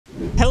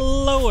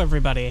Hello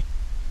everybody,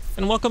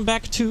 and welcome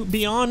back to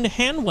Beyond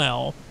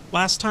Hanwell.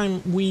 Last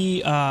time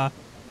we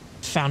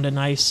found a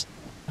nice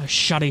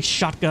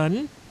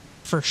shotgun,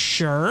 for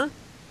sure.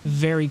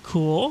 Very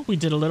cool. We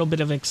did a little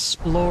bit of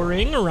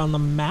exploring around the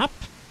map.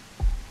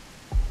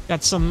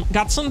 Got some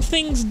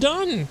things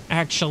done,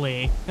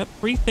 actually. Got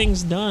 3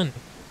 things done.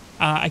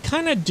 I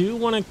kind of do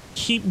want to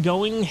keep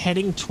going,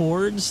 heading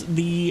towards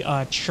the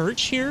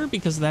church here,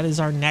 because that is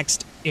our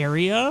next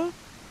area.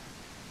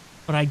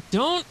 But I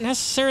don't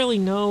necessarily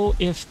know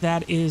if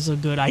that is a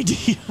good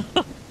idea.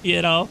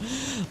 You know,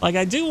 like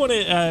I do want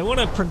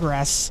to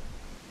progress,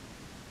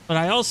 but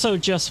I also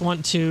just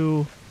want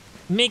to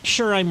make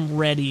sure I'm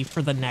ready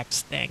for the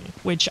next thing,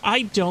 which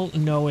I don't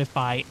know if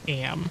I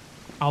am.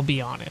 I'll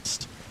be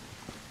honest.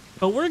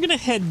 But we're gonna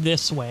head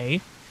this way.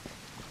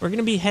 We're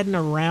gonna be heading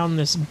around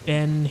this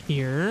bend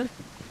here.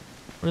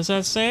 What does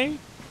that say?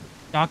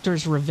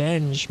 Doctor's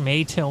Revenge,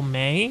 May till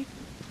May.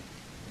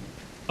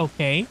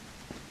 Okay.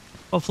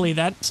 Hopefully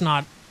that's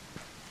not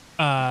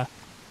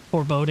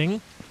foreboding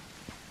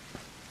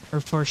or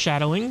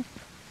foreshadowing.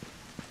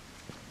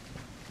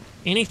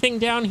 Anything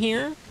down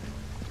here?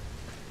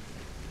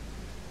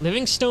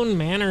 Livingstone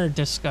Manor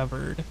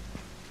discovered.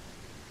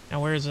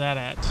 Now where is that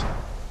at?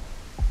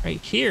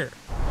 Right here.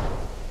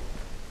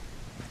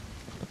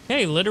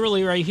 Okay,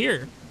 literally right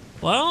here.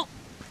 Well,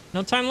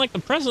 no time like the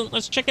present.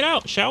 Let's check it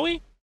out, shall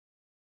we?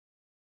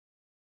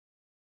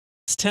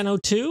 It's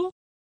 10:02.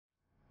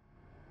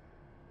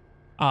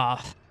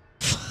 Ah.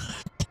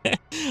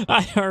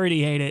 I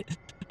already hate it.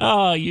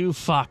 Oh, you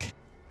fuck.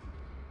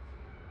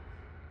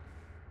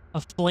 A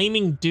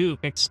flaming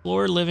dupe.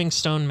 Explore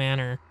Livingstone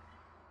Manor.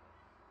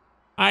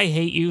 I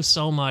hate you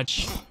so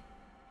much.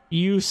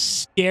 You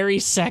scary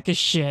sack of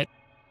shit.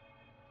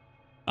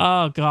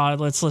 Oh god,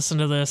 let's listen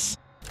to this.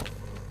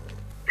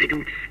 They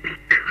don't speak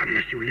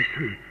unless you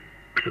listen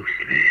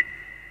closely.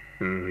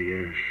 Oh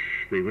yes,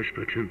 they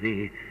whisper to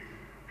me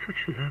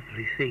such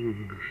lovely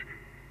things,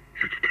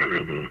 such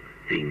terrible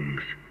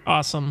things.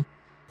 Awesome.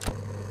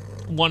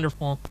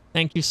 Wonderful.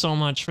 Thank you so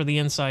much for the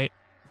insight.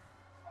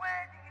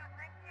 Where do you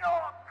think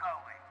you're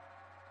going?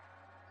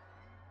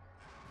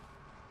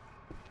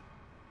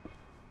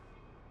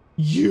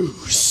 You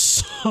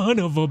son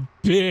of a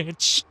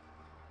bitch.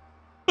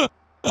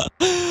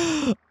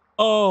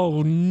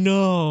 Oh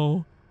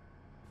no.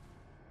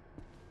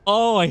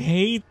 Oh, I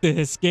hate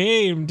this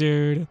game,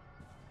 dude.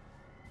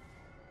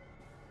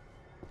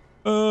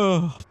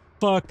 Oh,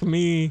 fuck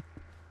me.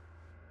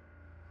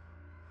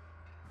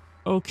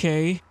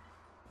 Okay.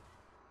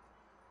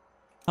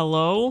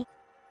 Hello?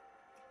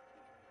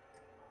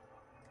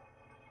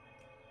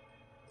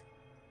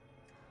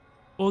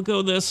 We'll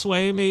go this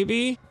way,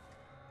 maybe.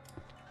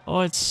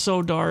 Oh, it's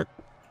so dark.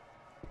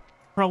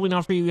 Probably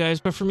not for you guys,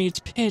 but for me, it's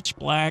pitch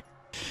black.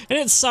 And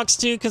it sucks,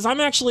 too, because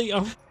I'm actually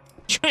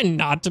trying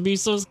not to be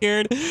so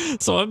scared.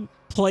 So I'm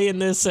playing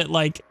this at,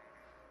 like,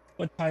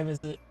 what time is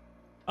it?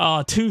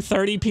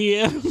 2:30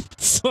 p.m.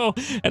 So,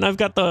 and I've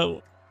got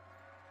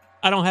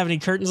I don't have any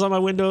curtains on my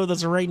window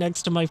that's right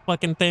next to my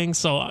fucking thing,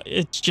 so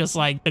it's just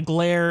like the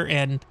glare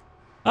and...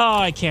 Oh,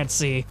 I can't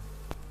see.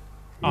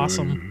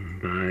 Awesome. One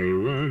by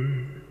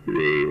one,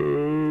 they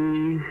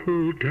all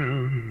fall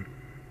down.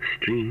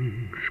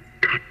 Strings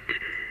cut,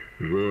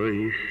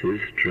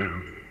 voices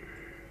drown.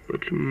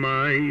 But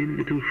my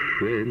little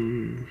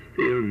friends,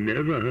 they'll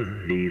never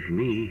leave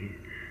me.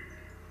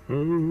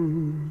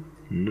 Oh,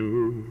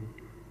 no,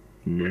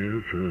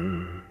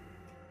 never.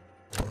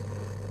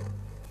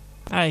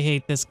 I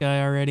hate this guy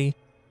already.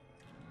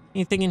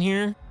 Anything in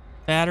here?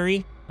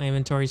 Battery? My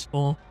inventory's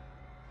full.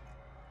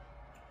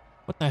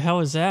 What the hell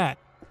is that?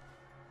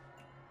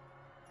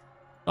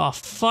 The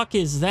fuck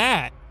is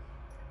that?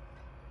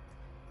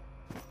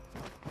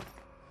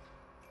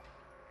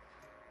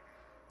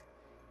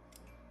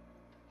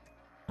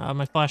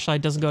 My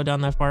flashlight doesn't go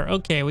down that far.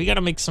 Okay, we gotta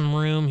make some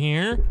room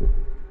here.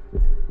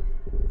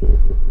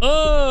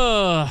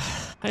 Ugh!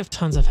 I have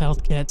tons of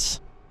health kits.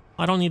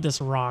 I don't need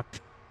this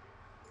rock.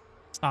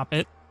 Stop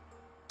it.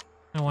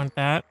 I want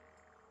that.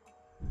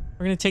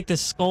 We're gonna take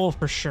this skull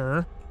for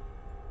sure.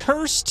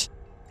 Cursed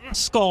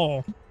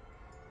skull.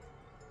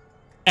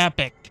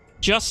 Epic.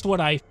 Just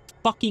what I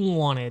fucking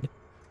wanted.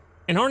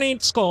 An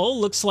ornate skull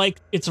looks like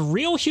it's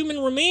real human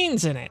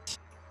remains in it.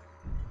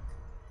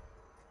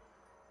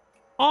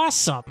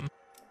 Awesome.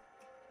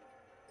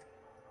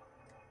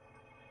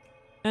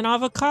 An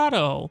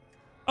avocado.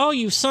 Oh,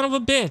 you son of a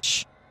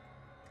bitch.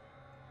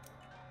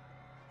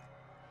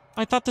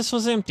 I thought this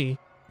was empty.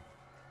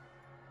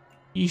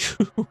 You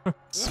are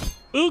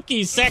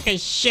spooky sack of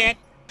shit.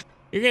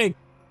 You're gonna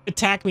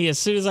attack me as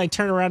soon as I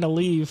turn around to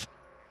leave.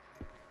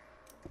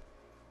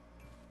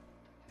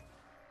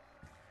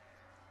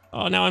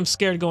 Oh, now I'm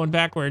scared going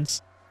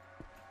backwards.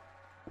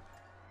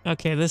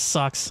 Okay, this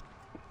sucks.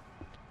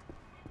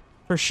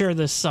 For sure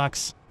this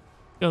sucks.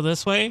 Go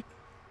this way.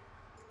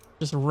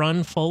 Just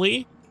run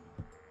fully.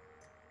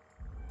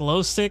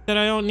 Glow stick that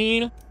I don't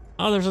need.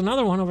 Oh, there's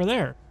another one over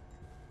there.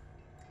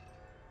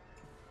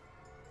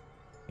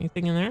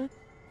 Anything in there?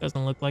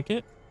 Doesn't look like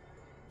it.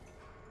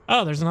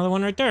 Oh, there's another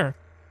one right there.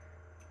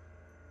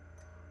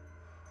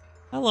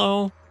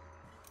 Hello.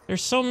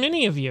 There's so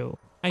many of you.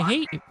 I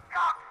hate you.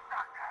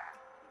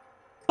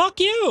 Fuck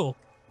you!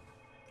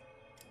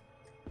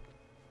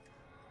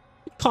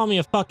 You call me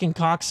a fucking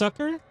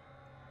cocksucker?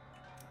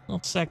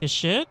 Little sack of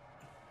shit.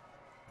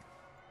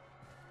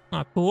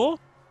 Not cool.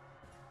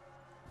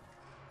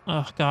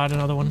 Oh god,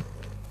 another one.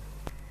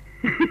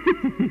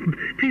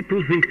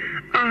 People think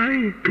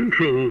I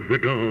control the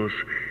doors,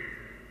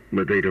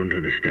 but they don't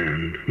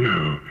understand.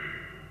 No,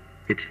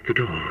 it's the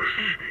doors.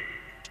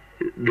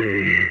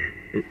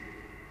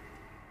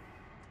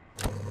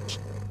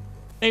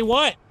 They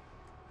what?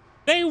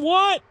 They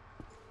what?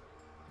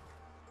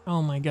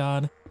 Oh my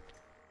god.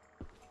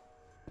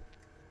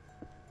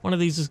 One of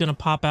these is gonna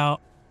pop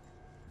out.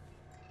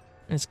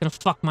 And it's gonna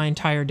fuck my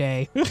entire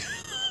day.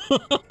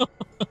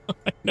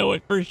 I know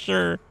it for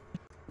sure.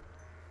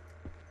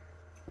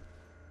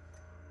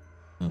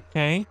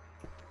 Okay.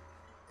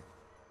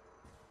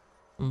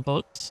 Some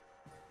books.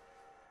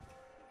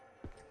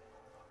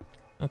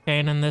 Okay,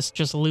 and then this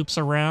just loops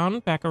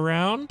around, back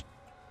around.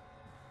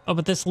 Oh,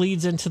 but this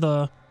leads into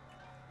the...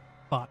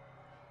 Fuck.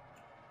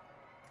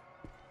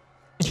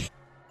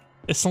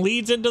 This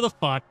leads into the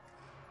fuck.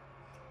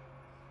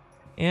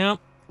 Yep.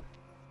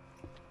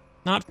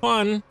 Not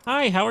fun.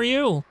 Hi, how are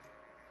you?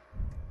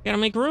 Gotta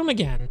make room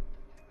again.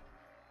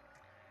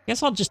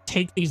 Guess I'll just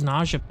take these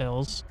nausea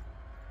pills.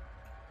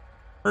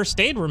 First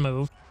aid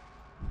removed.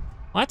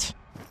 What?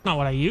 Not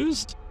what I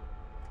used.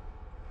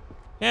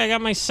 Yeah, I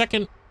got my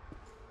second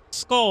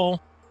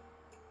skull.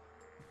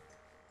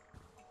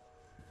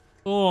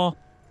 Cool.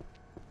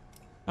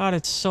 God,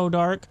 it's so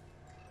dark.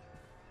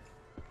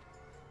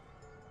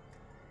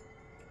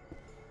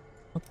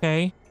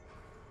 Okay.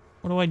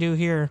 What do I do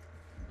here?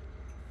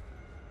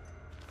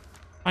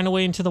 Find a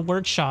way into the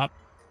workshop.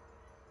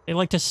 They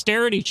like to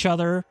stare at each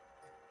other.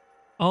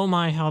 Oh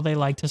my, how they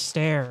like to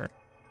stare.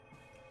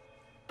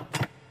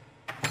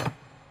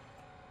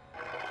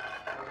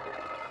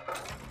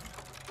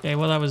 Okay,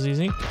 well that was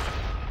easy.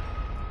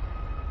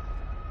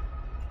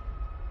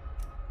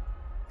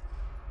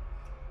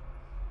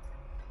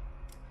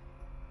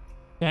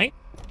 Okay.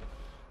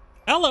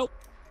 Hello.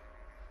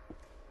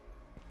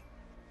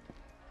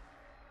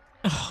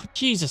 Oh,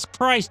 Jesus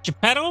Christ,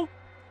 Geppetto?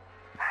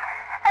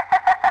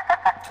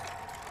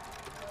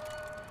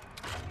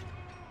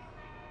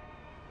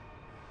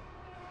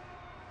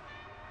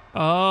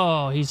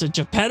 Oh, he's a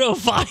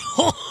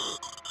Geppettophile.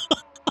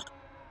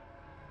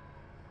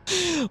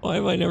 Why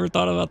have I never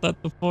thought about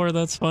that before?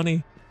 That's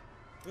funny.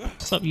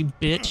 What's up, you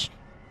bitch?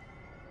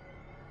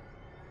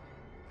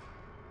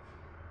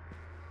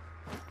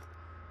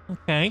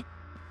 Okay.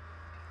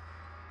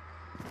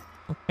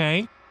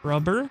 Okay.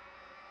 Rubber.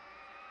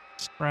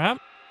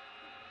 Scrap.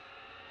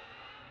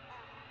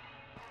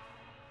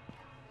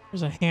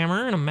 There's a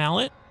hammer and a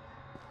mallet.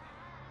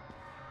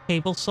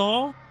 Table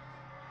saw.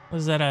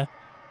 Was that a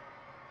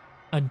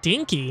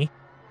dinky?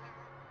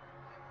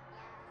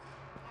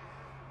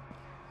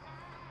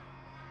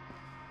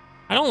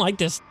 I don't like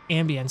this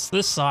ambience.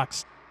 This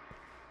sucks.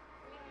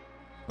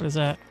 What is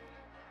that?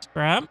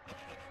 Scrap.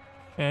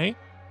 Okay.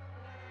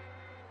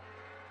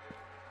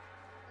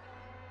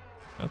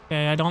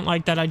 Okay, I don't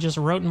like that I just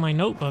wrote in my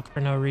notebook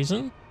for no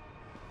reason.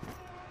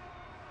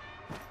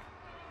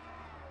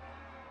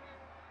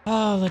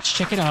 Oh, let's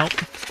check it out.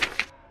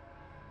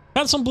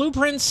 Found some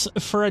blueprints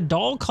for a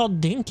doll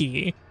called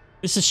Dinky.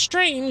 This is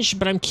strange,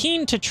 but I'm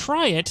keen to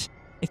try it.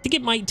 I think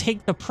it might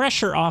take the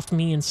pressure off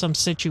me in some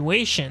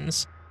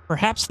situations.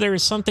 Perhaps there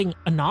is something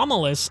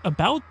anomalous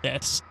about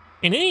this.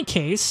 In any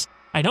case,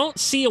 I don't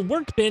see a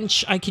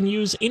workbench I can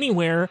use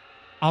anywhere.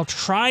 I'll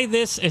try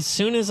this as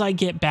soon as I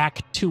get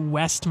back to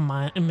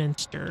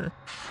Westminster.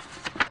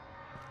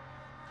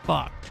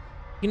 Fuck.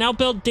 You now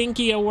build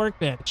Dinky a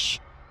workbench.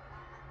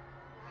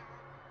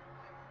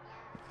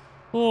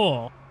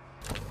 Cool.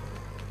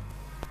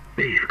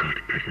 They've got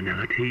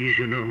personalities,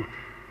 you know.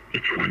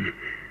 Each one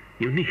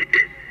unique.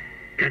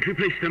 Can't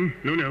replace them.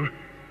 No, no.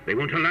 They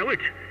won't allow it.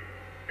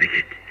 They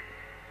get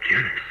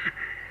jealous.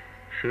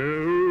 So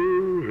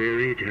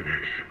very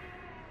jealous.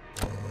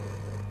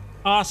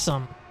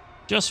 Awesome.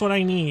 Just what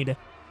I need.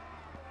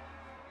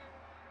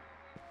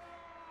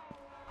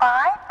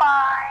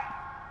 Bye-bye.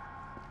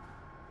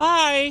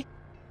 Hi.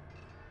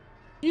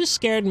 You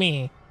scared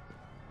me.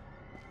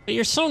 But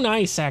you're so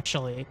nice,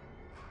 actually.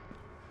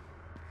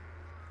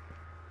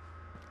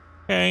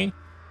 Okay.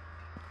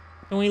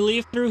 Can we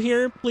leave through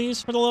here,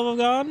 please, for the love of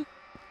God?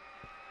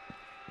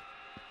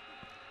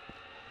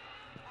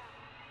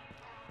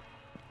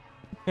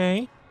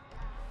 Okay.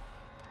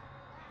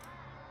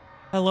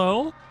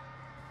 Hello?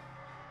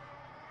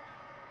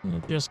 I'll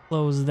just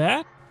close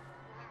that.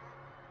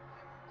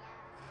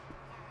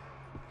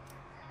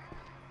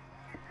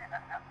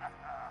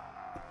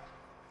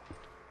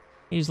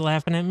 He's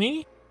laughing at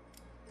me.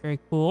 Very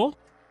cool.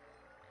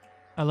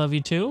 I love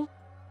you too.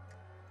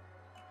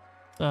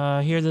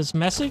 Hear this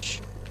message?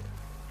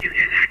 You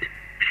hear that?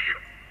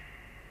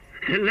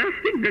 They're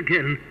laughing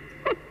again.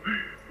 Oh,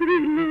 they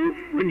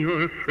laugh when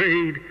you're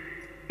afraid.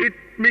 It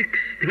makes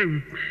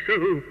them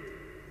so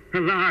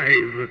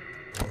alive.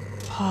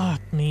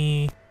 Fuck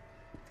me.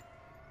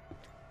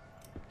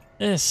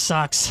 This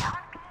sucks.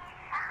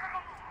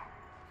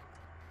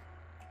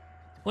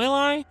 Will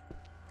I?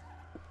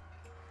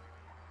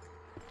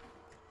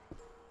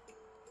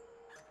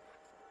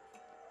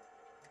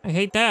 I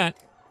hate that.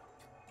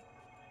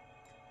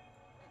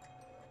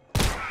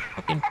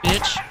 Fucking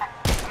bitch.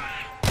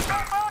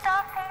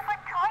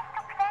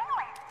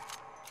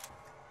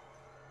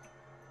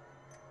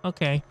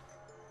 Okay.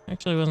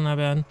 Actually, wasn't that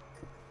bad.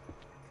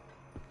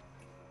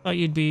 Thought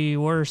you'd be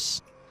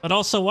worse. But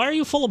also, why are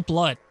you full of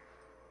blood?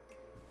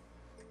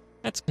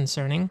 That's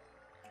concerning.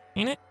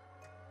 Ain't it?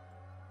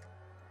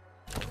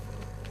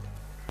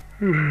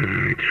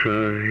 I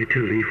tried to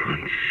leave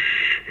once,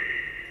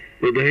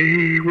 but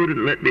they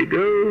wouldn't let me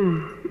go.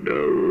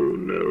 No,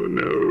 no,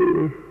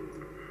 no.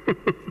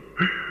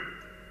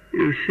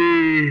 You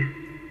see,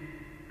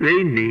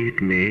 they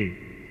need me,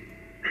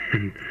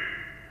 and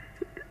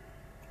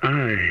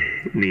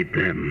I need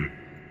them.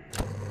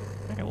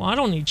 Okay, well, I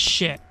don't need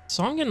shit,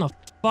 so I'm getting the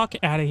fuck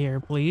out of here,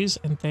 please,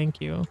 and thank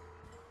you.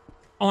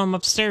 Oh, I'm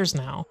upstairs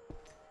now.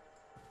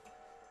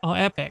 Oh,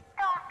 epic.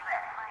 Don't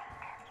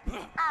be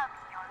afraid. I'll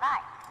be your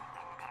light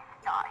in this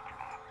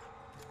darkness.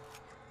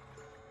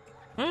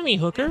 Let me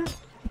hooker.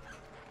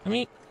 Let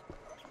me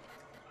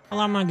pull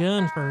out my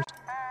gun first.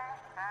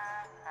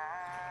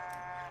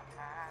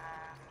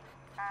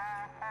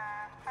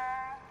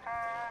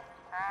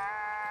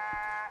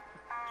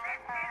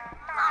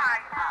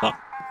 Fuck.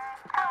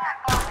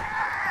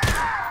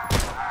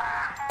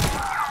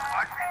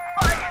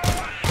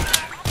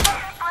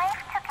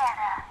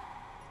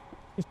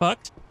 You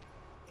fucked?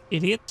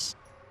 Idiots.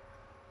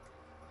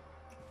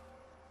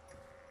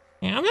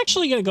 Yeah, I'm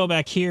actually gonna go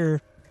back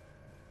here.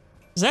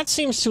 'Cause that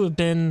seems to have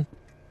been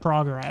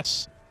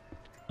progress.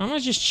 I'm gonna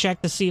just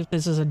check to see if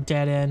this is a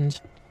dead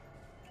end.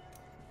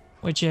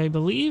 Which I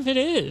believe it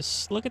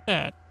is. Look at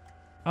that.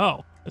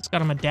 Oh, it's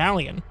got a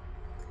medallion.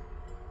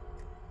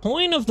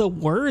 Coin of the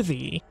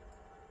Worthy.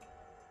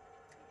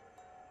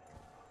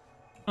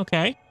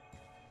 Okay.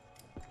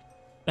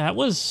 That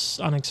was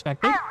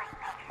unexpected.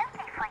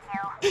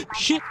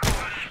 Shit.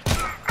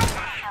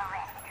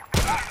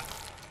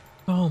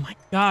 Oh my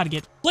god,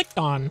 get flicked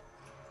on.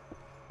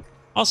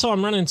 Also,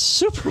 I'm running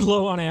super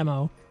low on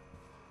ammo.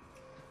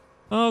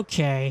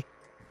 Okay.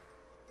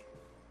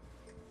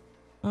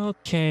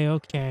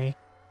 Okay.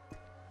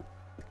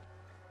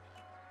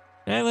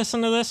 Did I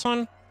listen to this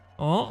one?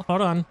 Oh,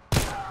 hold on.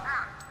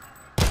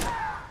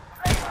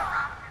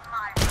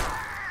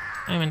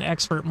 I'm an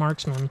expert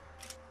marksman.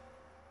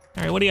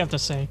 Alright, what do you have to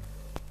say?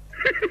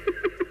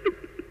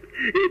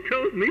 He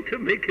told me to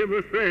make him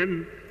a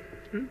friend.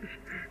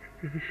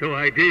 So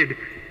I did.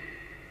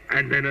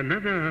 And then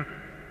another,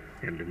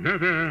 and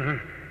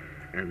another,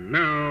 and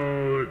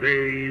now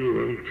they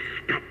won't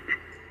stop.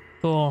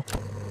 Cool.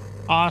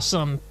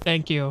 Awesome.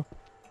 Thank you.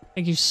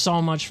 Thank you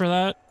so much for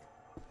that.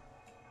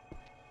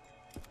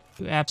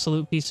 You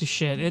absolute piece of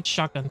shit. It's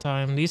shotgun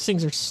time. These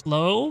things are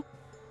slow,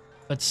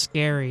 but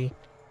scary.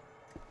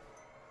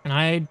 And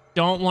I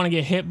don't want to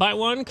get hit by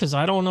one, because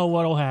I don't know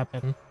what'll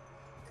happen.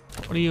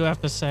 What do you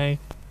have to say?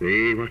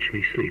 They watch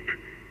me sleep,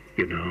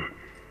 you know.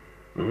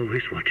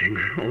 Always watching,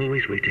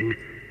 always waiting.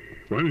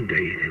 One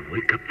day they'll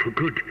wake up for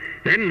good.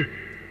 Then,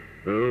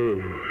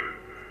 oh,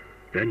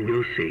 then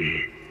we'll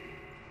see.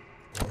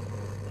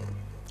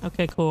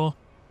 Okay, cool.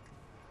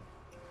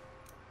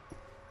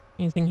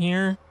 Anything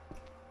here?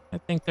 I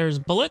think there's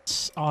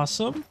bullets.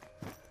 Awesome.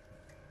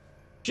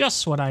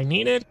 Just what I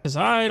needed, because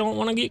I don't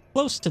want to get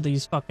close to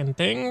these fucking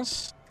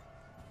things.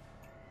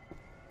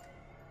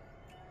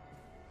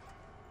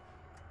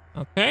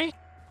 Okay.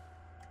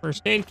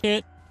 First aid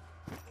kit.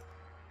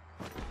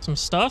 Some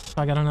stuff.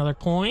 I got another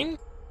coin.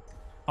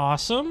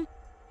 Awesome.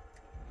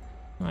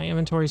 My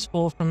inventory's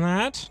full from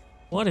that.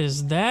 What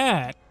is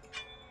that?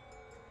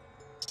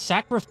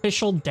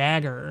 Sacrificial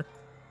dagger.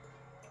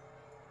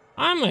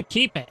 I'm gonna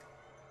keep it.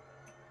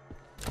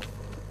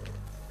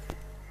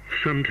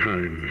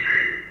 Sometimes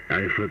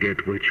I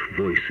forget which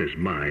voice is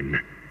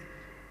mine.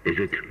 Is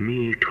it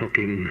me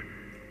talking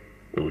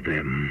or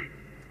them?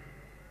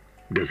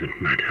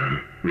 Doesn't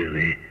matter,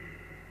 really.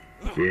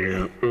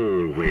 They're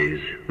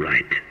always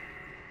right.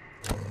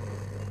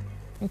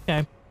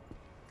 Okay.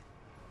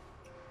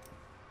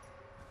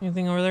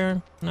 Anything over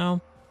there?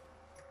 No?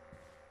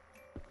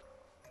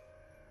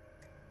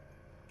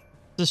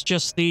 Is this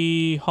just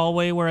the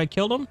hallway where I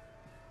killed him?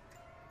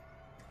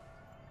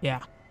 Yeah,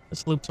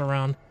 this loops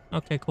around.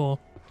 Okay, cool.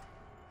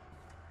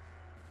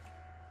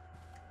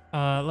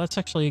 Let's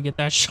actually get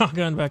that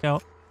shotgun back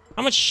out.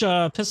 How much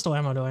pistol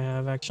ammo do I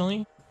have,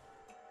 actually?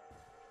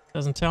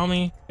 Doesn't tell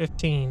me.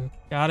 15.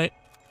 Got it.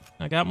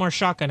 I got more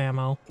shotgun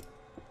ammo.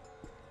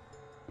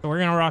 So we're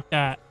gonna rock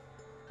that.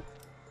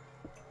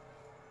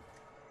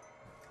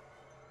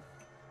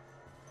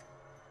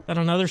 Is that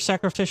another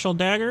sacrificial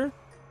dagger?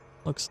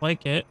 Looks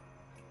like it.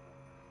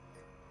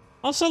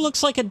 Also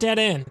looks like a dead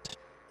end.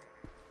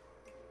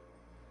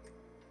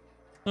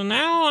 So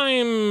now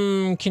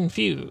I'm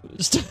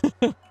confused.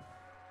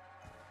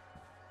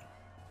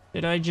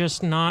 Did I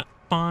just not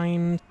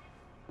find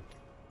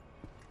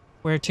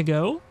Where to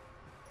go?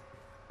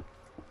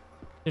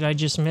 Did I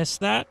just miss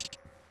that?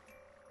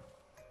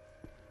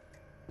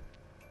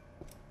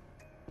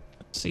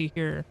 Let's see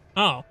here.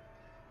 Oh.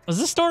 Was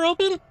this door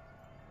open? I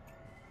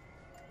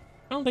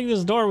don't think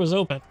this door was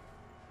open.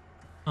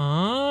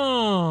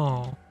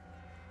 Oh.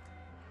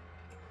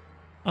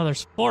 Oh,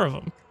 there's 4 of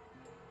them.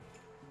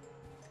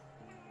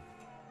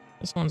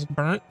 This one's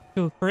burnt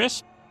to a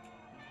crisp.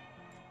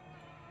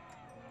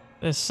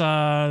 This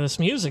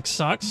music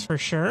sucks for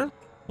sure.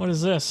 What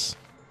is this?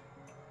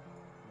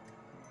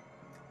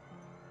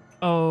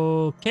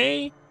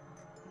 Okay.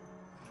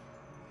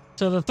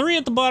 So the 3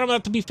 at the bottom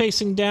have to be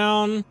facing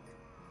down.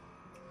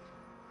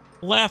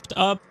 Left,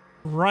 up,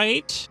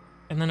 right,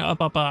 and then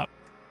up, up, up.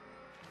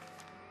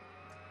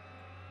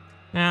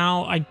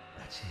 Now,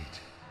 That's it.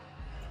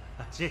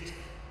 That's it.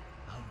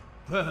 I'll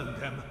burn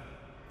them.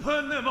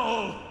 Burn them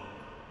all.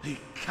 They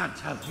can't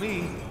have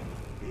me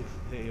if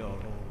they are all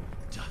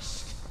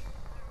dust.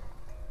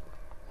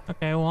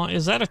 okay, well,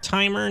 is that a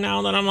timer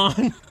now that I'm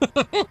on?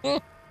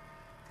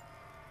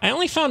 I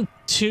only found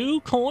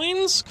 2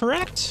 coins,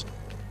 correct?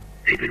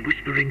 They've been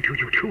whispering to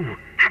you too,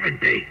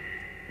 haven't they?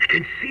 I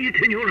can see it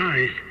in your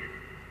eyes.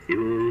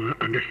 You'll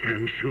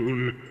understand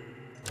soon.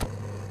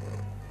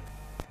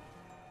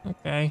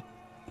 Okay.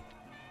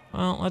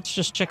 Well, let's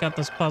just check out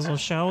this puzzle,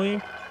 shall we?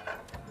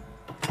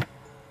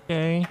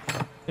 Okay.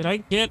 Did I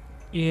get...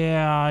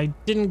 Yeah, I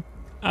didn't...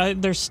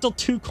 there's still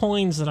 2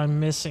 coins that I'm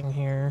missing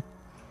here.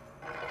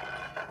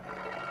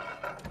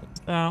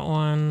 It's that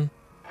one.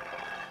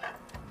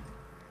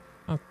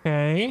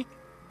 Okay.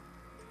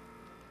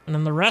 And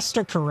then the rest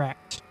are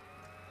correct.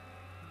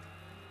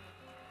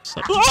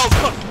 So... Oh,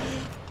 fuck!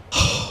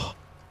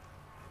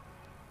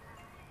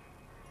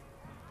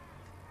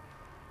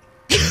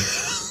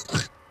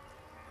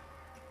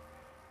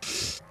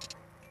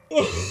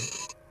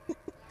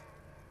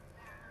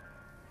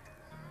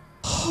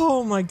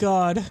 Oh my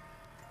god.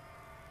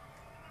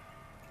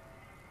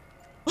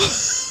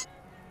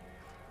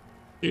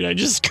 Dude, I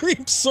just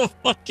screamed so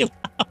fucking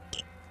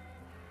loud.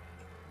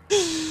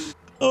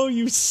 Oh,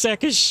 you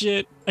sack of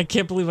shit. I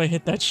can't believe I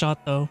hit that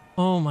shot, though.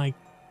 Oh my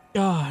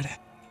god.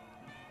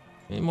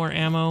 Need more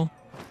ammo.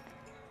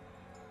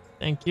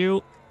 Thank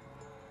you.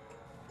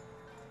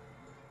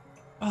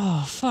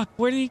 Oh, fuck.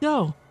 Where did he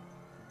go?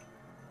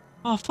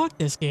 Oh, fuck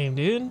this game,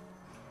 dude.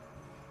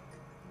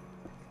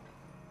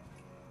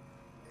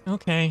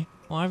 Okay.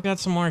 Well, I've got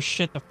some more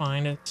shit to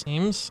find, it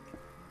seems.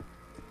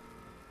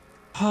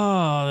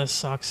 Oh, this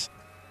sucks.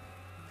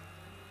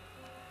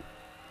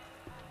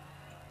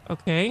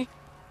 Okay.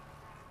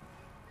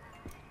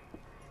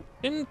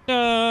 Did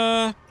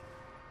I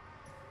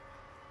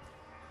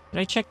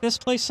check this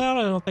place out?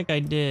 I don't think I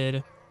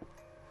did.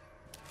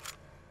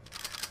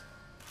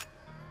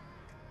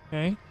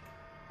 Okay.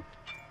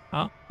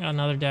 Oh, got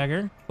another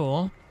dagger.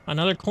 Cool.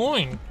 Another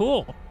coin.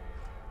 Cool.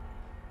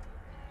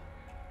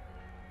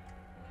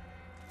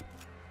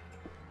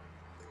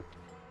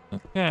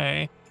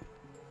 Okay.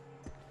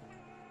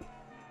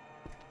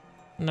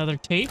 Another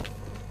tape.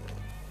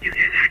 You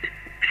hear that?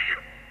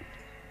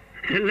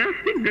 They're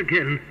laughing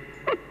again.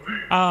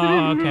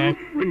 Oh, okay. Laugh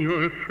when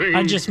you're afraid.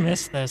 I just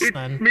missed this It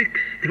then. makes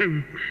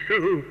them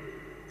so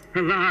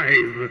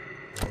alive.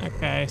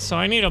 Okay, so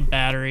I need a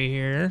battery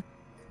here.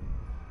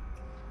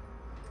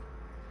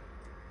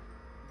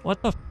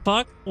 What the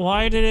fuck?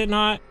 Why did it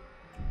not...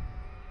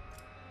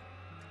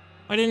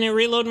 Why didn't it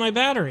reload my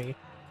battery?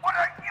 What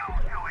are you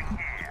doing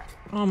here?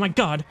 Oh my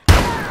god.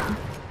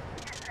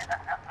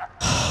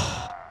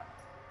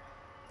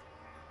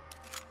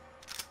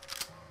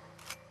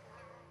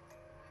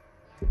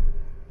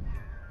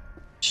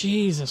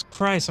 Jesus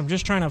Christ, I'm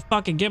just trying to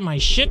fucking get my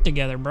shit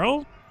together,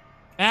 bro.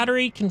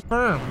 Battery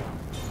confirmed.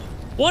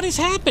 What is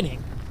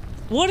happening?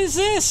 What is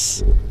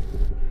this?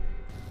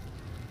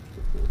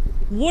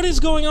 What is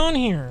going on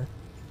here?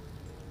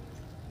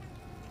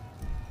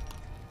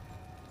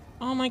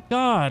 Oh my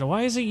god,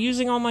 why is it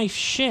using all my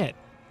shit?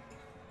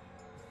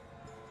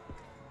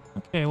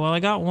 Okay, well, I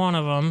got one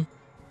of them.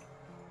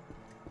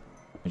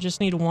 I just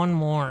need one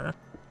more.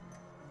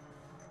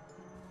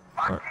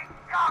 Or-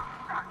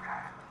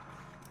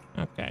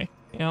 Okay,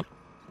 yep.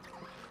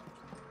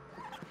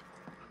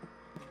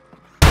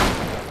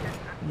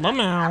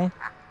 Lmao.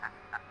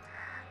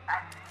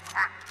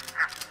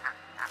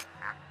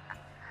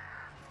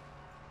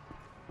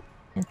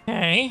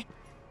 Okay.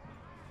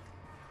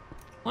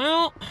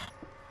 Well,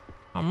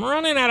 I'm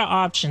running out of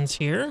options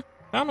here.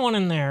 Found one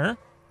in there.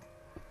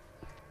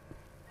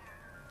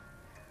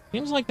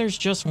 Seems like there's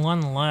just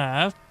one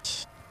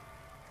left.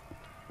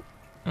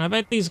 And I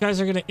bet these guys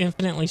are gonna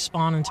infinitely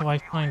spawn until I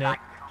find it.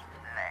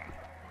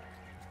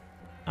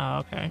 Oh,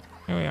 okay.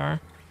 Here we are.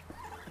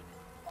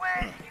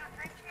 Where do you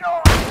think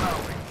you're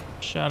going?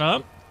 Shut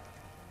up.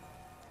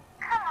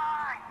 Come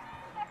on,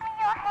 give me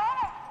your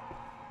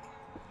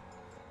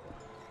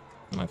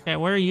hand. Okay,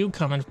 where are you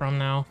coming from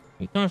now?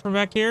 You coming from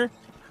back here?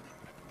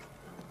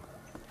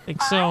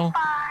 Think so.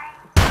 Bye.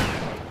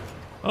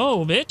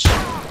 Oh, bitch.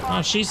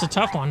 Oh, she's a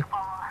tough one.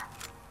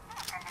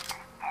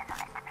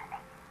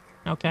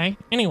 Okay,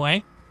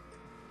 anyway.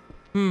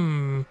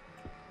 Hmm.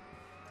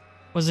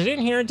 Was it in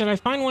here? Did I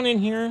find one in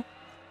here?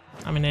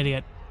 I'm an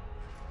idiot.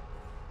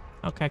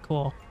 Okay,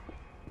 cool.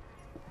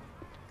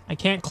 I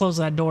can't close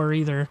that door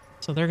either,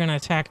 so they're gonna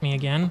attack me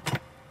again.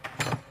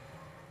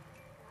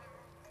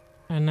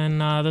 And then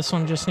this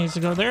one just needs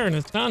to go there and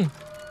it's done.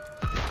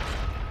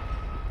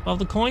 Love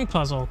the coin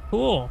puzzle.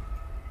 Cool.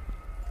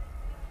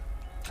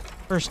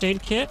 First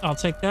aid kit, I'll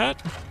take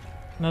that.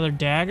 Another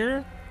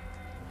dagger.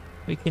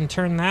 We can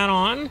turn that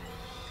on.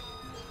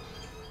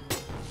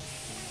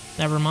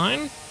 Never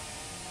mind.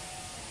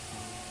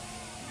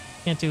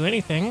 Can't do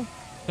anything.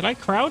 Did I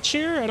crouch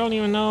here? I don't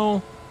even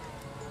know.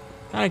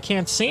 I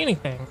can't see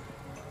anything.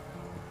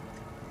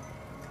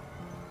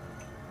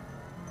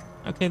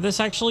 Okay, this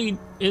actually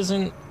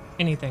isn't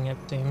anything, it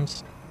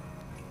seems.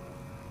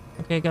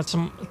 Okay, got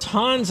some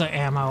tons of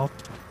ammo.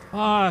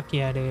 Fuck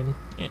yeah, dude.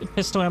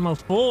 Pistol ammo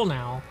full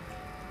now.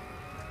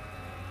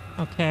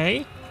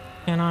 Okay.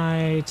 Can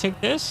I take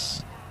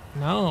this?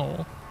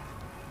 No.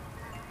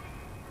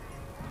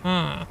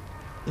 Huh.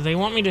 Do they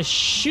want me to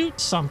shoot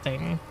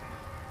something?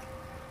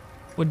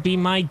 Would be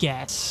my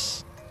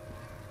guess.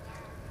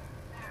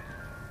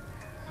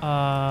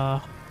 Huh.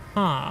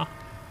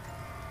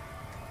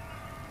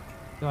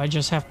 Do I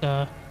just have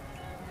to...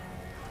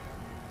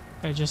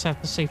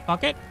 say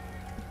fuck it?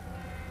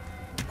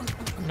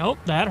 Nope,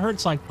 that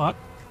hurts like fuck.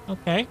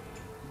 Okay.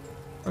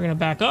 We're gonna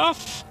back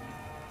off.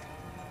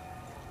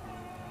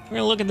 We're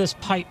gonna look at this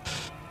pipe.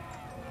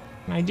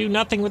 Can I do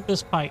nothing with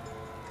this pipe?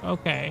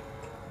 Okay.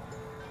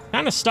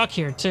 Kind of stuck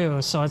here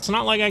too, so it's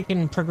not like I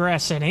can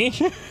progress any.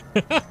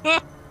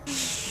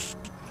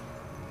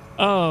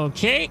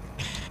 Okay.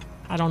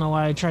 I don't know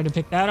why I tried to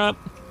pick that up.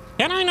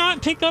 Can I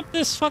not pick up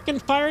this fucking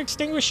fire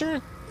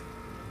extinguisher?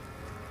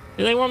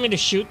 Do they want me to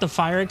shoot the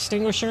fire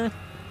extinguisher?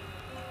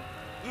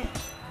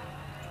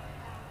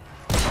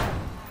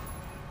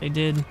 They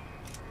did.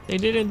 They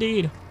did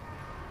indeed.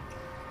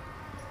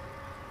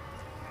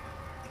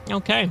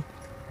 Okay.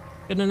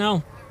 Good to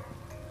know.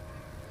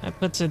 That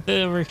puts it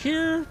over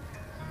here.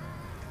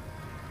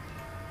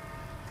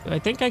 Do I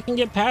think I can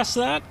get past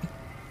that?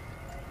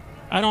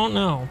 I don't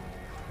know.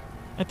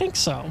 I think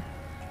so.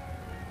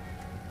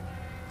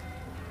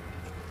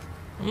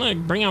 I'm gonna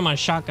bring out my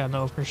shotgun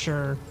though for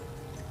sure.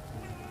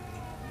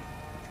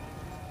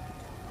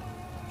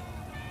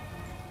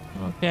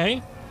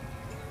 Okay.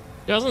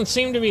 Doesn't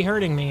seem to be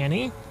hurting me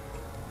any.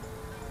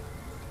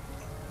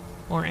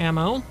 More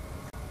ammo.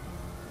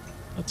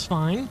 That's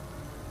fine.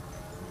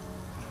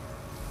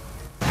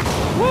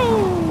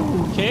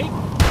 Woo! Okay.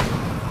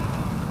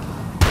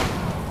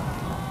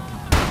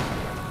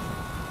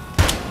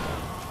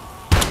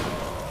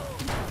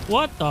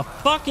 What the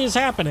fuck is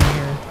happening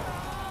here?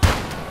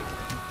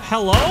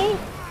 Hello?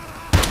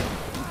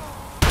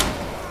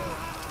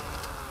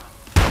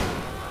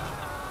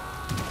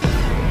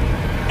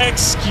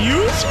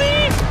 Excuse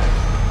me?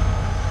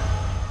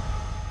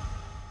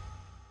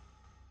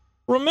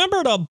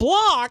 Remember to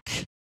block?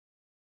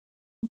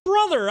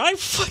 Brother, I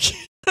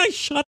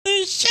shot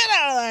the shit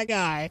out of that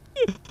guy.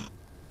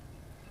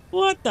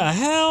 What the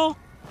hell?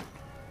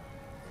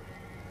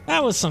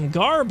 That was some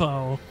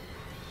garbo.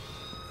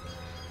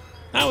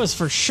 That was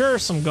for sure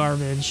some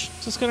garbage.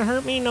 Is this gonna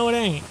hurt me? No, it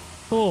ain't.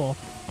 Cool.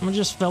 I'm gonna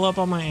just fill up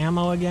on my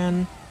ammo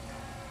again.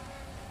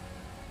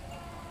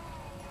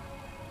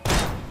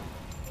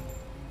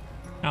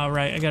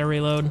 Alright, I gotta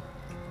reload.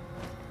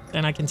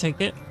 Then I can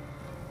take it.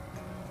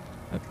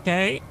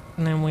 Okay.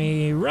 And then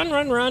we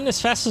run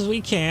as fast as we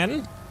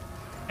can.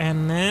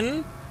 And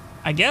then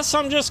I guess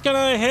I'm just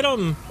gonna hit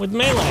him with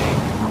melee.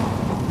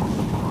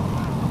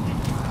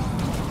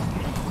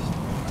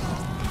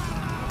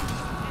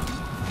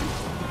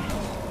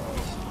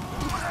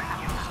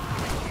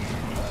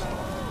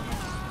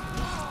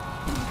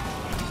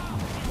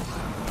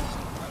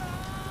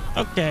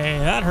 Okay,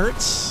 that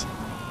hurts.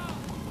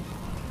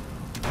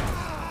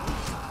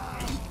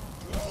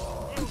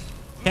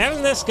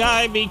 Can this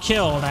guy be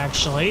killed,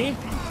 actually?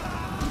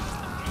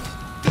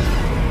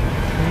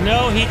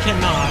 No, he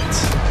cannot.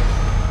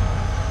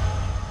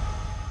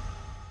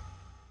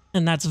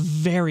 And that's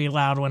very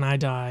loud when I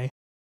die.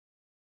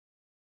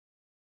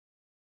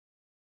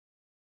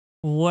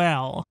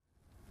 Well.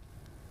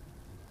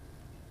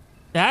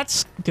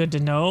 That's good to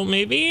know,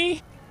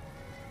 maybe?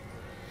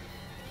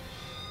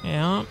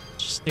 Yeah,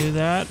 just do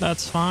that.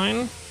 That's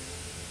fine.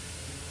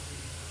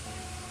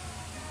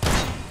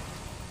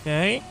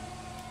 Okay.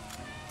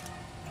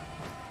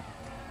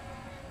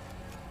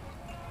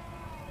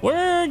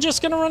 We're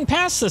just gonna run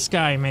past this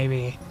guy,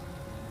 maybe.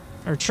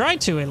 Or try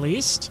to, at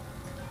least.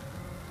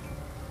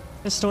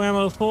 Pistol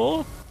ammo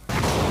full.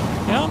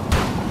 Yep.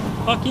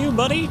 Fuck you,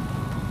 buddy.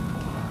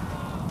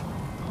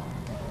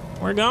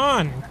 We're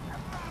gone.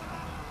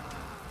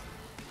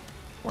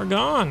 We're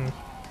gone.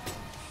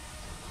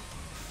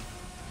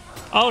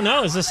 Oh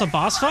no, is this a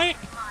boss fight?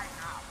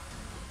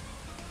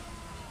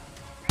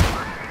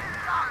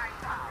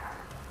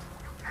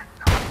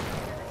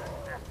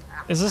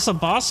 Is this a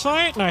boss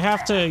fight and I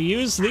have to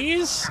use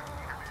these?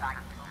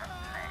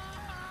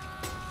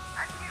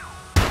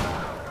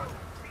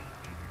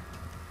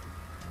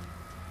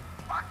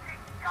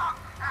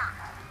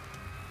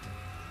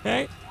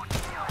 Okay.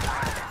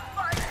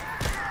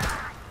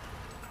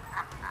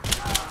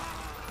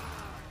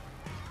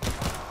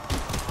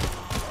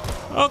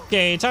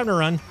 Okay, time to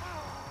run.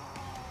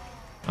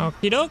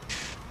 Okie doke.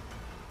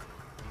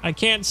 I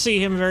can't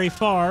see him very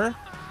far.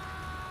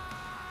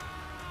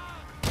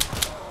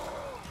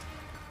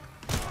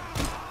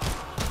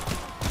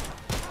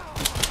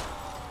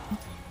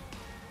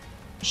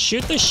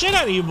 Shoot the shit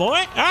out of you,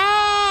 boy.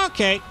 Ah,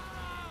 okay.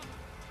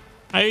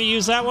 I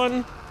use that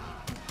one.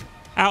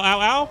 Ow,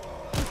 ow, ow.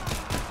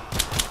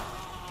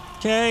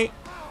 Okay.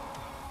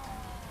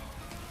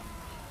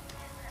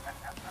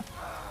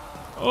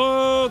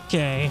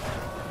 Okay.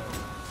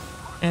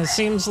 And it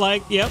seems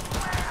like, yep.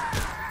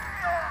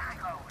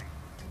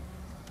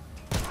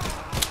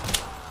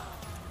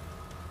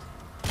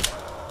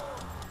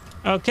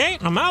 Okay,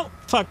 I'm out.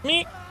 Fuck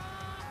me.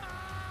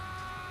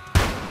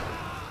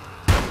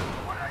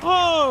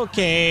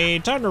 Okay,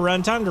 time to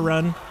run, time to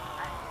run.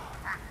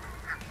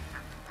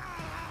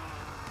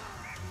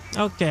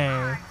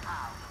 Okay.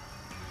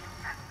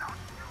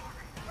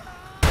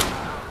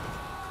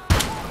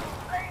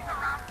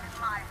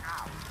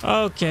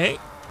 Okay.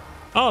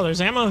 Oh,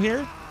 there's ammo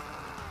here.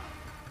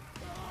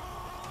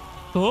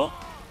 Cool.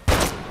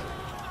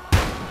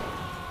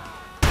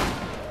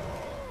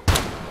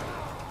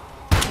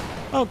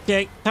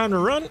 Okay, time to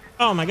run.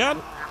 Oh my god.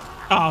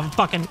 Oh,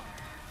 fucking.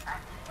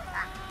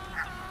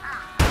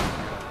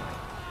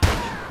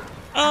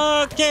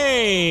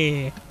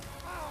 Okay.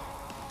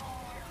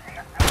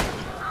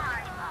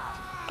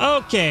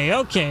 Okay,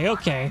 okay,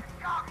 okay.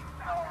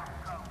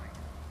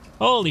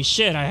 Holy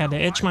shit, I had to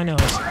itch my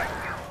nose.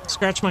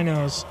 Scratch my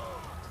nose.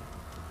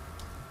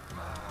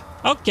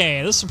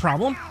 Okay, this is a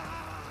problem.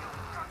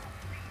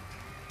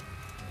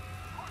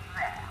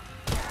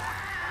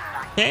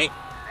 Okay.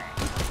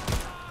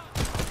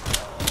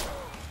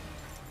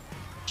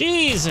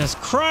 Jesus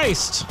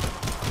Christ.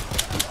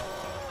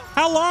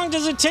 How long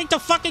does it take to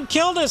fucking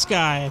kill this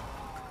guy?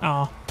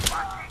 Oh.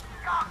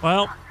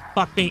 Well,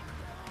 fuck me.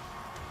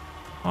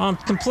 Well, I'm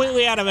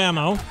completely out of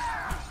ammo.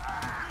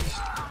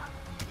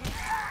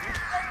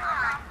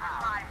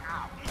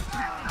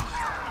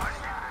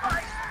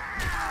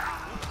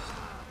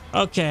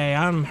 Okay,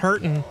 I'm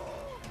hurting.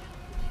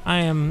 I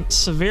am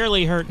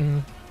severely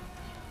hurting.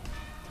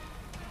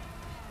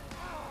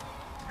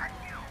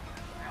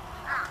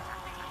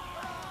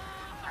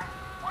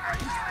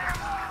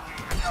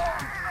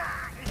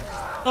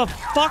 The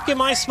fuck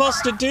am I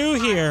supposed to do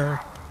here?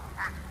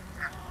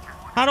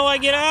 How do I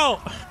get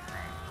out?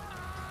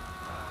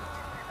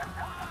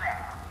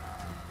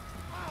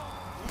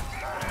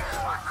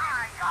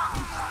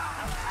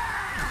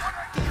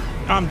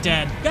 I'm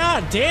dead.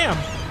 God damn.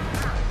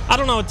 I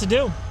don't know what to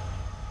do.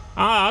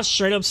 I was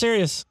straight up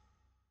serious.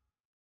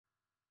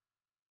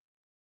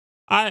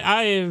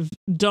 I've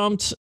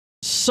dumped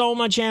so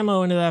much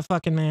ammo into that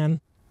fucking man.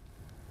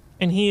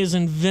 And he is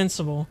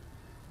invincible.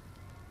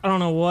 I don't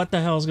know what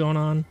the hell's going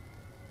on.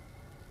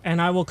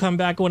 And I will come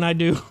back when I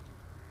do.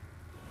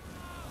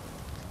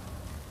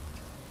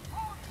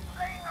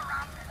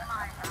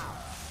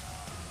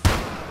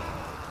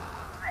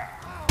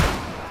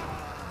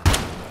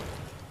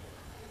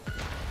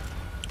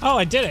 Oh,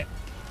 I did it.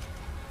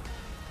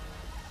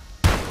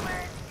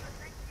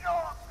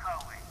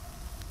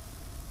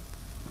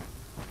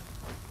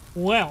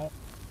 Well,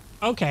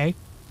 okay.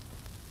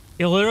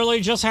 You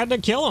literally just had to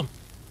kill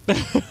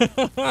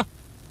him.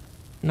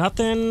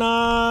 Nothing,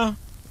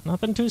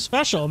 nothing too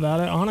special about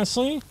it,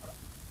 honestly.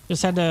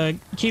 Just had to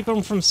keep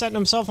him from setting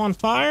himself on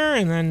fire,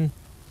 and then...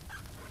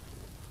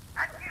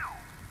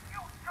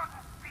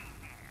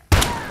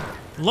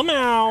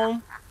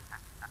 lmao.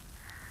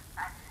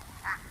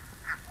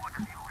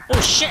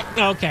 Oh, shit!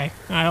 Okay,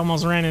 I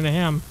almost ran into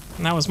him.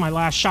 And that was my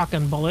last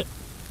shotgun bullet.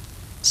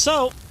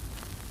 So...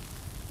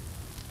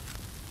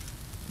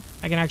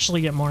 I can actually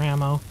get more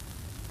ammo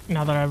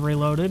now that I've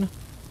reloaded.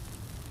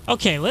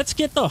 Okay, let's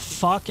get the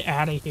fuck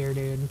out of here,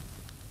 dude.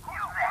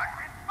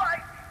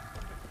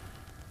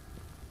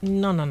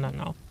 No, no, no,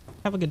 no.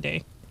 Have a good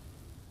day.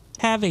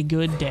 Have a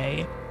good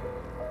day.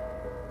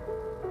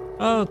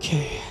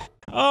 Okay.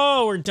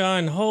 Oh, we're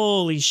done.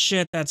 Holy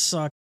shit, that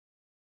sucked.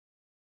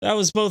 That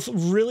was both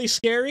really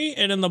scary,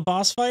 and then the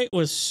boss fight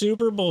was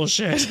super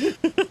bullshit.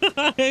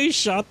 I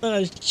shot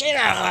the shit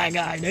out of that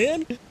guy,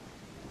 dude.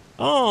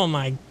 Oh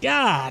my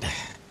god.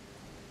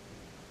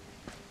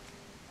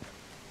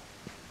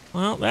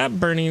 Well, that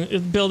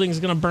building's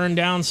gonna burn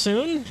down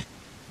soon.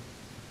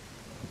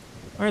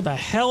 Where the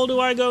hell do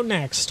I go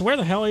next? Where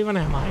the hell even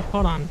am I?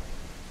 Hold on.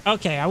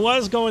 Okay, I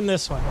was going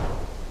this way.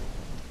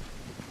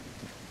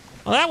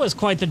 Well, that was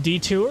quite the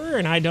detour,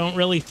 and I don't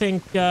really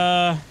think, we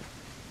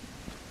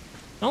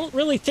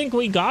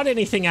got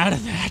anything out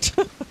of that.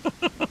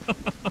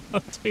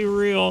 Let's be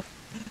real.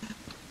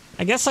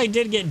 I guess I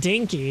did get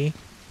dinky.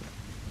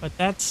 But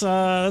that's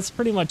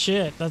pretty much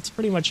it. That's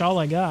pretty much all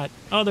I got.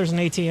 Oh, there's an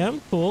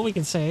ATM. Cool, we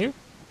can save.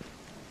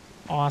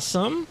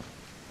 Awesome.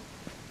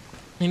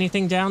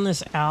 Anything down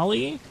this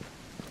alley?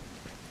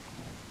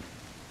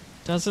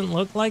 Doesn't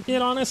look like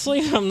it,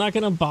 honestly. I'm not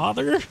gonna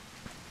bother.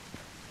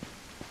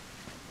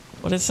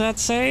 What does that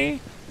say?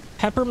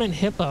 Peppermint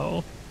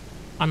Hippo.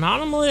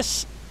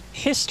 Anomalous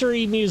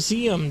History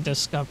Museum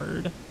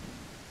discovered.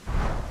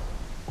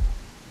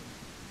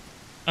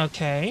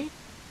 Okay.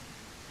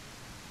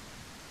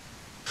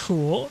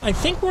 Cool. I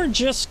think we're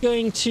just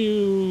going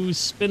to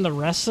spend the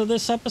rest of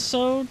this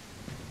episode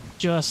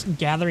just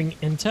gathering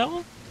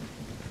intel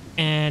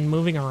and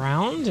moving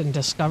around and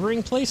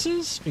discovering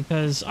places,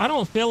 because I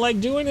don't feel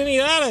like doing any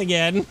of that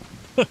again.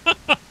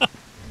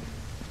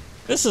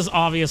 This is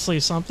obviously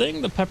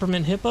something. The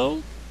Peppermint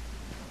Hippo.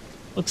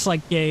 Looks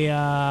like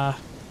a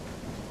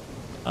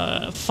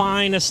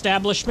fine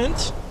establishment.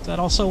 Is that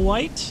also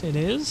white? It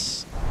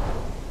is.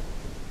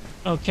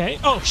 Okay.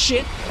 Oh,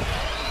 shit.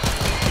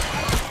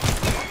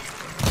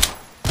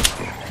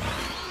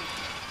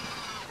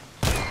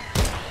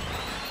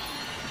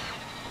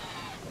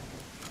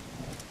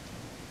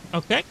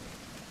 Okay.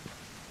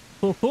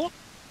 Cool, cool.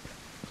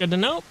 Good to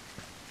know.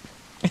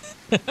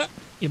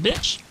 You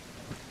bitch.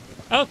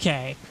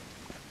 Okay.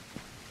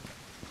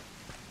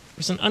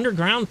 There's an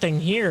underground thing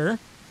here.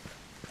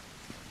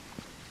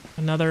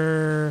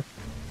 Another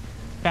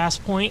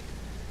fast point.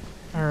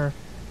 Or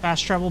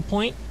fast travel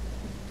point.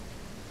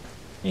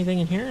 Anything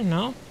in here?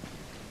 No.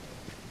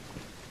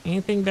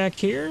 Anything back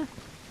here?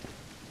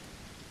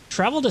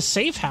 Travel to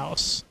safe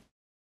house.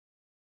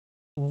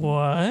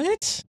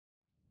 What?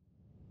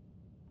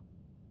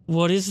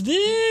 What is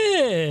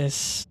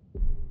this?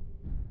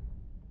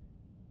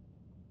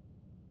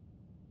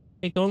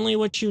 Take only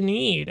what you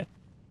need.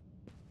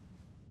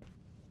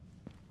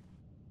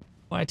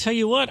 Well, I tell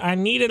you what, I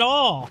need it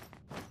all.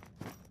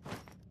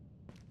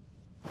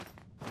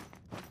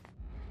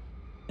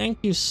 Thank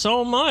you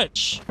so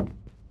much.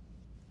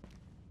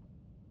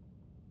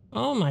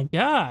 Oh my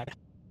god.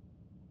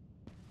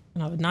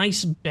 And a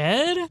nice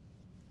bed?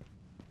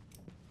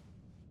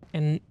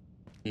 And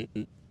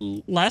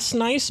less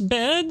nice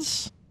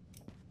beds?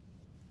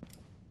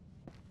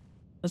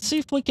 Let's see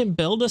if we can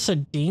build us a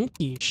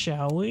dinky,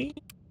 shall we?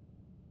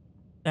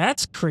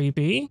 That's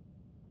creepy.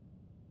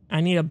 I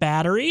need a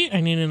battery,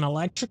 I need an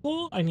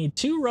electrical, I need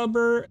 2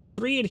 rubber,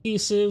 3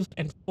 adhesive,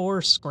 and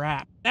 4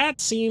 scrap. That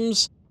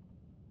seems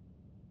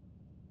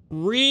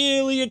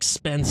really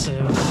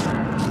expensive.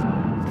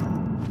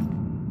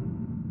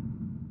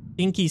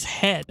 Dinky's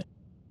head.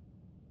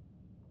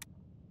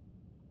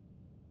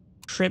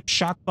 Trip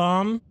shock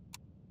bomb.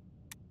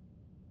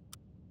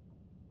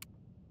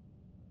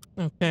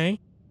 Okay.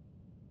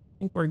 I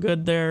think we're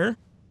good there.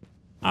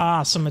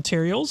 Ah, some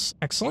materials.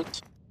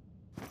 Excellent.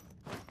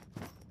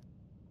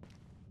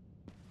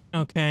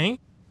 Okay.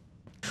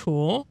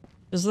 Cool.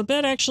 Does the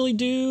bed actually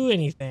do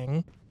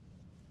anything?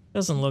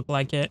 Doesn't look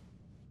like it.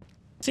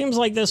 Seems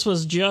like this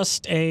was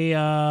just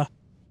a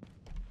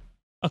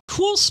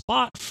cool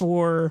spot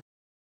for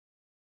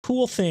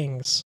cool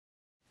things.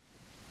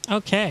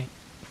 Okay.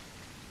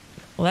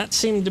 Well, that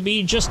seemed to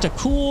be just a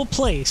cool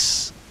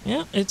place.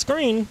 Yeah, it's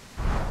green.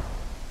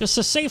 Just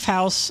a safe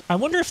house. I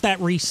wonder if that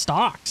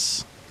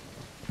restocks.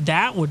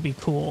 That would be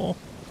cool.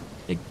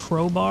 Big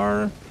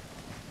crowbar.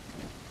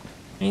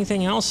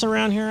 Anything else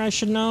around here I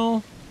should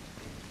know?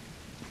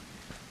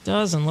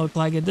 Doesn't look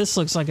like it. This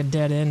looks like a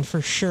dead end for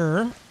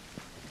sure.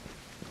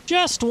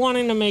 Just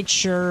wanting to make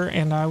sure,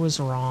 and I was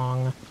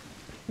wrong.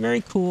 Very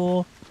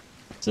cool.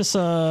 Is this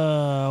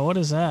a... what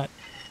is that?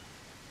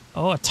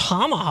 Oh, a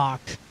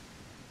tomahawk.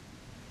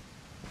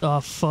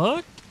 The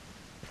fuck?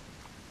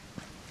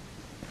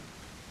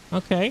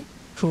 Okay,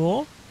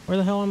 cool. Where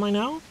the hell am I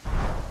now?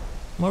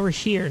 I'm over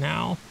here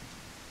now.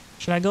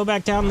 Should I go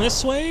back down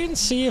this way and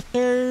see if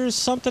there's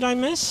something I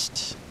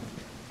missed?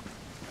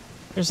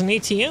 There's an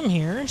ATM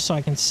here, so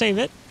I can save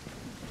it.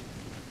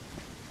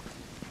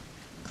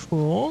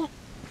 Cool.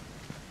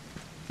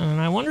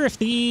 And I wonder if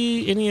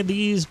any of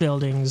these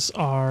buildings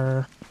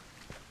are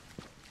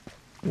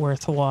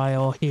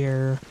worthwhile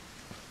here.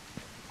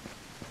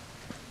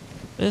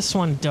 This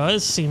one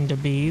does seem to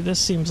be. This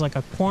seems like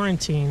a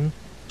quarantine.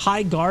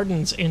 High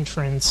Gardens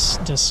entrance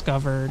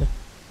discovered.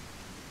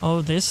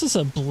 Oh, this is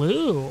a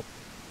blue.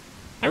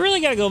 I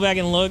really gotta go back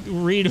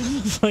and read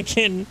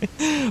fucking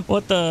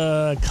what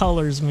the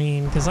colors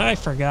mean, because I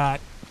forgot.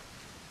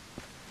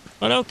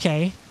 But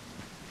okay.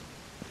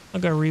 I'll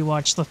go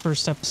rewatch the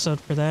first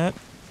episode for that.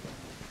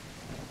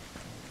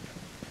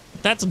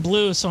 That's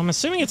blue, so I'm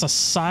assuming it's a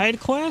side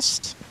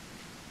quest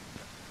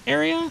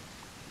area.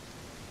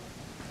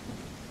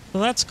 So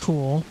that's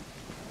cool.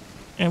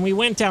 And we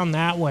went down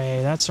that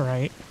way, that's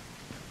right.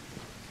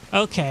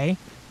 Okay.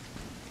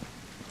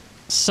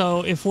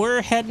 So if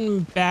we're heading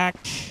back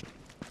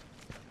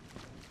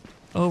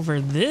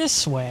over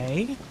this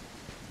way,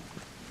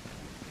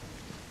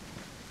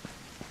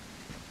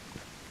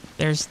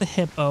 there's the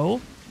hippo.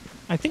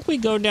 I think we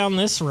go down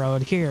this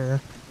road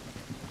here.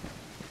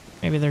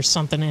 Maybe there's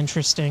something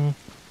interesting.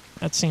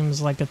 That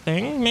seems like a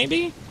thing,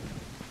 maybe?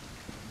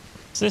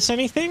 Is this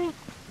anything?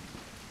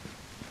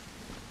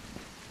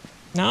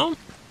 No?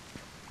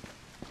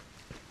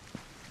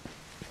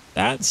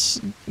 That's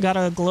got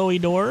a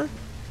glowy door.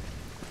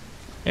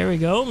 There we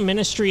go.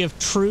 Ministry of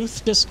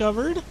Truth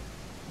discovered.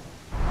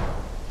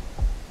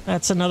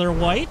 That's another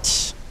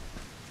white.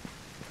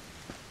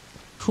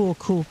 Cool,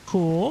 cool,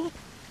 cool.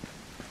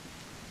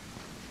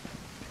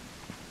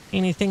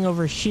 Anything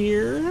over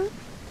here?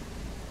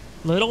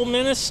 Little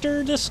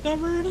Minister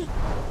discovered?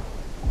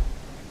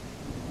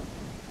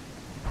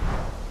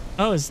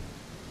 Oh, is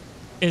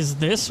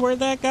this where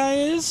that guy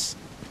is?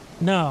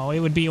 No, it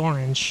would be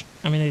orange.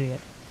 I'm an idiot.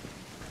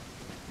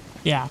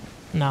 Yeah.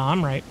 No,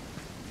 I'm right.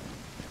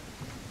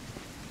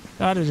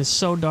 God, it is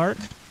so dark.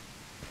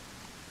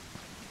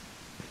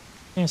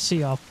 Can't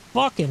see a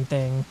fucking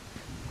thing.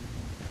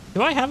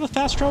 Do I have a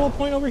fast travel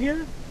point over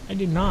here? I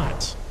do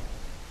not.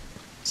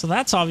 So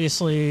that's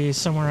obviously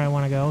somewhere I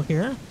want to go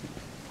here.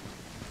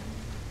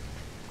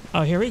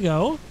 Oh, here we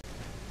go.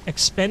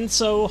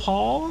 Expenso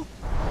Hall.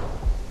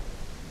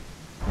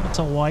 That's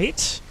a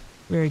white.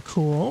 Very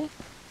cool.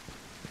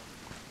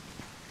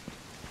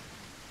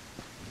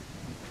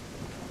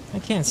 I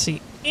can't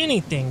see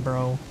anything,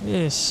 bro. It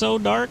is so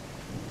dark.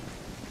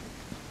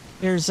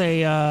 There's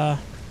a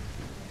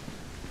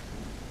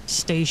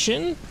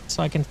station,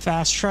 so I can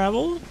fast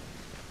travel.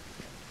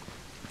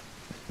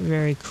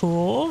 Very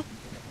cool.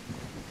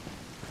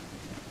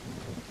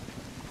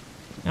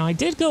 Now, I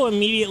did go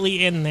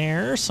immediately in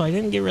there, so I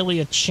didn't get really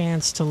a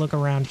chance to look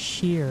around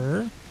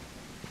here.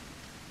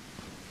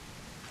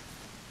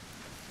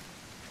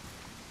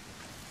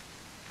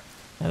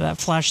 Now, that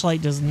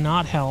flashlight does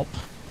not help.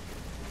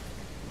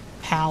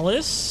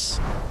 Palace.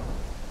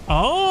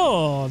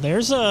 Oh,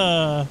 there's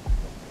a...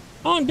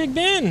 Oh, and Big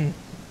Ben.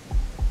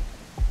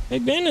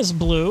 Big Ben is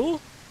blue.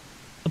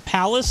 The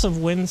Palace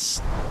of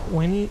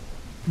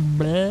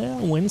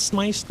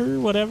Westminster,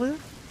 whatever.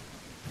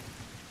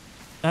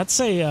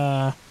 That's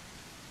a,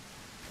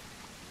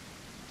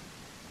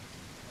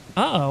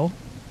 Uh-oh.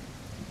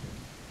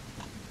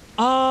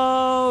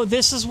 Oh,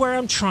 this is where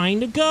I'm trying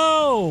to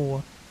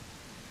go.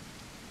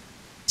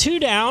 2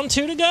 down,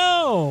 2 to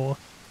go.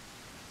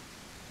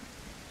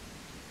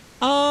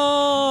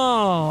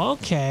 Oh,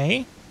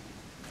 okay.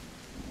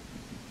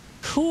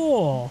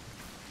 Cool.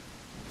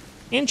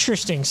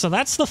 Interesting. So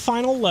that's the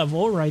final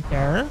level right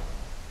there.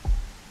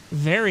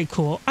 Very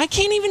cool. I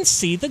can't even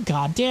see the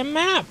goddamn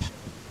map.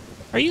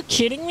 Are you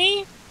kidding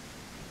me?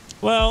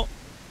 Well,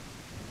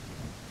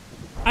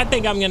 I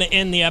think I'm going to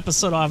end the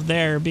episode off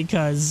there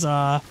because,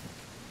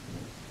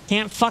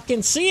 can't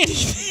fucking see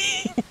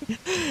anything.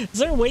 Is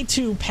there a way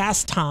to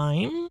pass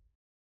time?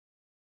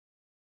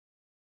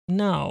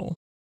 No.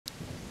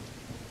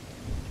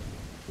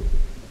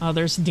 Oh,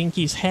 there's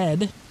Dinky's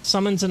head.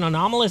 Summons an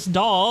anomalous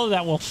doll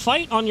that will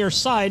fight on your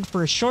side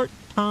for a short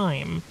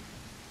time.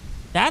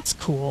 That's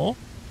cool.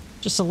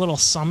 Just a little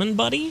summon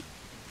buddy.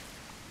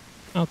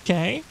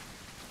 Okay.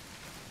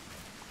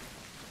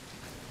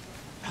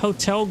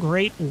 Hotel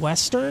Great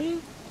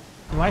Western?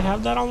 Do I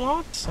have that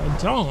unlocked? I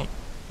don't.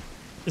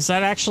 Is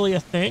that actually a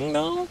thing,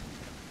 though?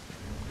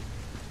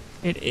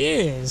 It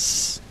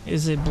is.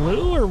 Is it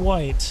blue or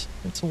white?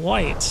 It's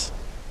white.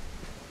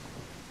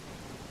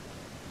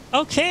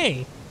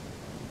 Okay.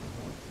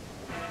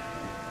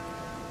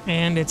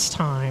 And it's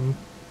time.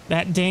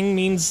 That ding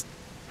means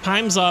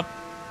time's up.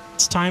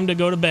 It's time to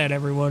go to bed,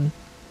 everyone.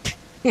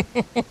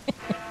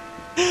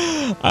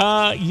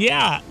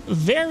 Yeah,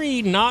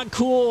 very not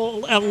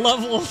cool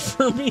level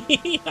for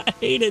me. I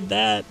hated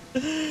that.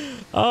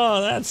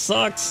 Oh, that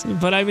sucks.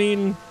 But I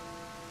mean,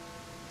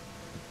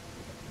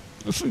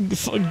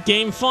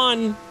 game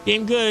fun,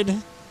 game good.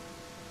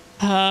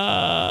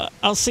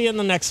 I'll see you in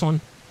the next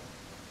one.